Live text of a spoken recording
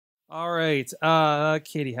All right,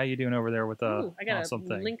 Katie, how you doing over there with the Ooh, I got awesome a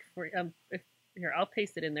thing? link for if, here, I'll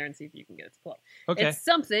paste it in there and see if you can get it to pull up. Okay. It's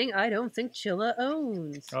something I don't think Chilla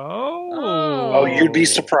owns. Oh, you'd be Oh.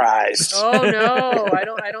 surprised. Oh no,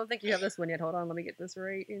 I don't think you have this one yet. Hold on, let me get this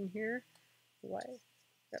right in here. Why?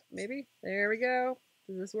 Yep, maybe. There we go.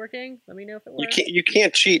 Is this working? Let me know if it works. You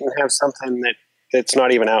can't cheat and have something that's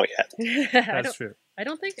not even out yet. That's true. I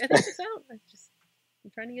think it's out.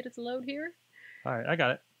 I'm trying to get it to load here. All right, I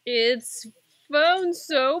got it. It's phone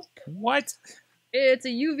soap. What? It's a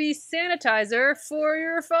UV sanitizer for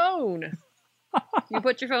your phone. You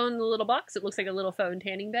put your phone in the little box. It looks like a little phone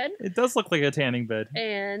tanning bed. It does look like a tanning bed.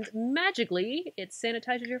 And magically, it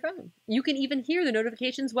sanitizes your phone. You can even hear the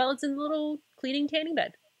notifications while it's in the little cleaning tanning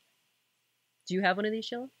bed. Do you have one of these,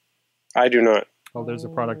 Sheila? I do not. Oh, there's a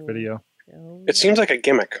product video. Oh. It seems like a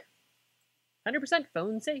gimmick. 100%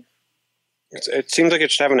 phone safe. It seems like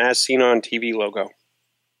it should have an as seen on TV logo.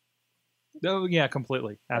 Oh yeah,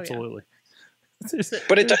 completely, absolutely. But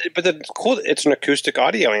the cool. It's an acoustic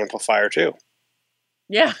audio amplifier too.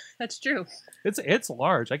 Yeah, that's true. It's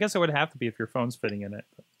large. I guess it would have to be if your phone's fitting in it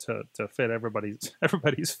to fit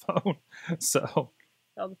everybody's phone. So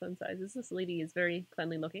All the phone sizes. This lady is very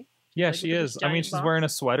cleanly looking. yeah, Like she with is. this I mean, giant she's box. wearing a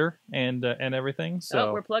sweater and everything. So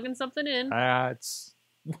Oh, we're plugging something in. it's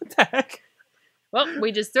what the heck? Well,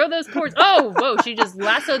 we just throw those cords. Oh, whoa! She just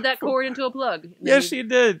lassoed that cord into a plug. Yes, she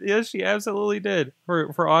did. Yes, she absolutely did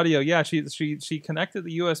for audio. Yeah, she connected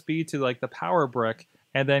the USB to like the power brick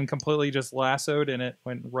and then completely just lassoed and it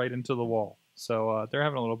went right into the wall. So they're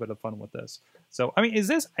having a little bit of fun with this. So I mean, is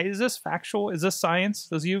this factual? Is this science?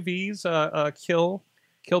 Does UVs kill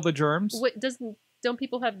the germs? Wait, don't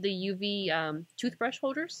people have the UV toothbrush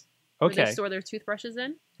holders? Where Okay. they store their toothbrushes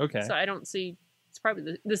in. Okay. So I don't see. It's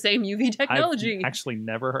probably the same UV technology. I've actually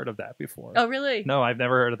never heard of that before. Oh, really? No, I've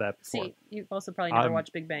never heard of that before. See, you also probably never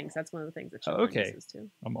watched Big Bangs. That's one of the things that Chilla uses too.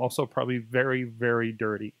 I'm also probably very, very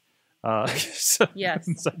dirty. So Yes.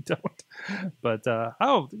 I don't. But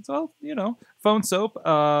oh, well, phone soap.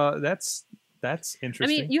 That's interesting. I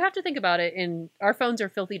mean, you have to think about it. And our phones are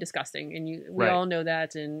filthy disgusting, and we Right. all know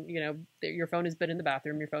that. And your phone has been in the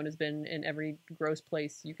bathroom. Your phone has been in every gross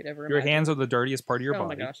place you could ever Your imagine. hands are the dirtiest part of your Oh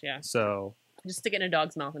body. my gosh, yeah. So Just stick it in a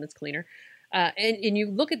dog's mouth and it's cleaner. And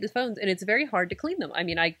you look at the phones and it's very hard to clean them. I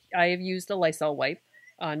mean, I have used a Lysol wipe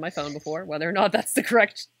on my phone before, whether or not that's the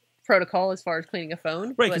correct protocol as far as cleaning a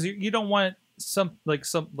phone. right, because you don't want some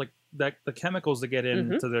that the chemicals to get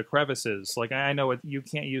into the crevices. Like I know you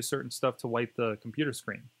can't use certain stuff to wipe the computer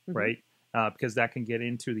screen, right? Because that can get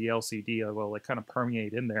into the LCD. Well, like kind of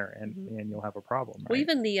permeate in there, and you'll have a problem. Right? Well,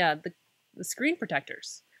 even the screen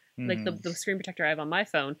protectors. Like the screen protector I have on my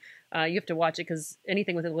phone, you have to watch it because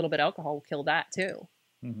anything with a little bit of alcohol will kill that too.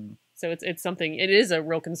 So it's something. It is a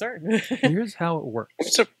real concern. Here's how it works.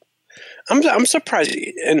 So I'm surprised,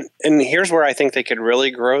 and here's where I think they could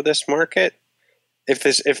really grow this market if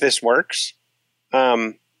this works.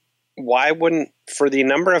 Why wouldn't, for the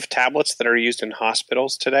number of tablets that are used in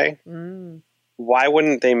hospitals today, why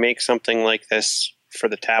wouldn't they make something like this for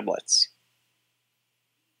the tablets?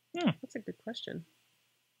 That's a good question.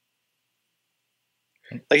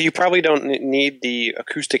 Like you probably don't need the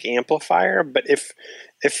acoustic amplifier, but if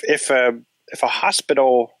a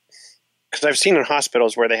hospital, because I've seen in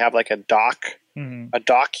hospitals where they have like a dock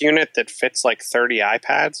unit that fits like 30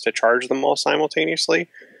 iPads to charge them all simultaneously.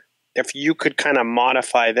 If you could kind of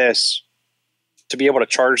modify this to be able to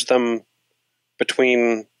charge them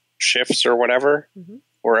between shifts or whatever,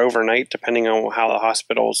 or overnight, depending on how the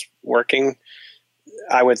hospital's working,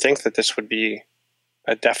 I would think that this would be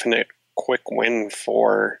a definite quick win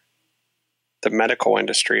for the medical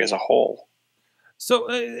industry as a whole. So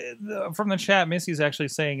from the chat, Missy's actually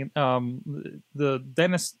saying the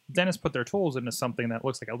dentist put their tools into something that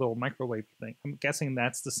looks like a little microwave thing. I'm guessing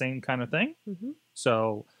that's the same kind of thing.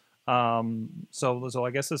 So so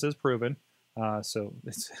I guess this is proven. So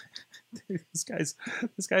it's,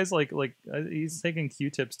 this guy's like he's taking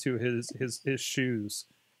Q-tips to his shoes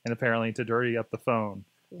and apparently to dirty up the phone.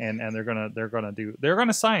 And they're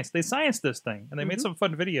gonna science this thing, and they made some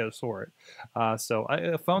fun videos for it. So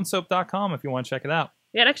phonesoap.com if you want to check it out.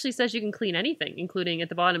 Yeah, it actually says you can clean anything, including at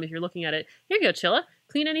the bottom if you're looking at it. Here you go, Chilla.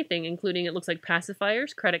 Clean anything, including it looks like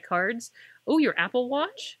pacifiers, credit cards. Oh, your Apple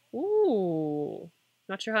Watch. Ooh,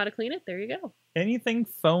 not sure how to clean it. There you go. Anything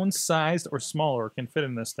phone sized or smaller can fit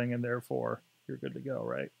in this thing, and therefore you're good to go,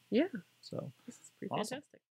 right? Yeah. So This is pretty awesome. fantastic.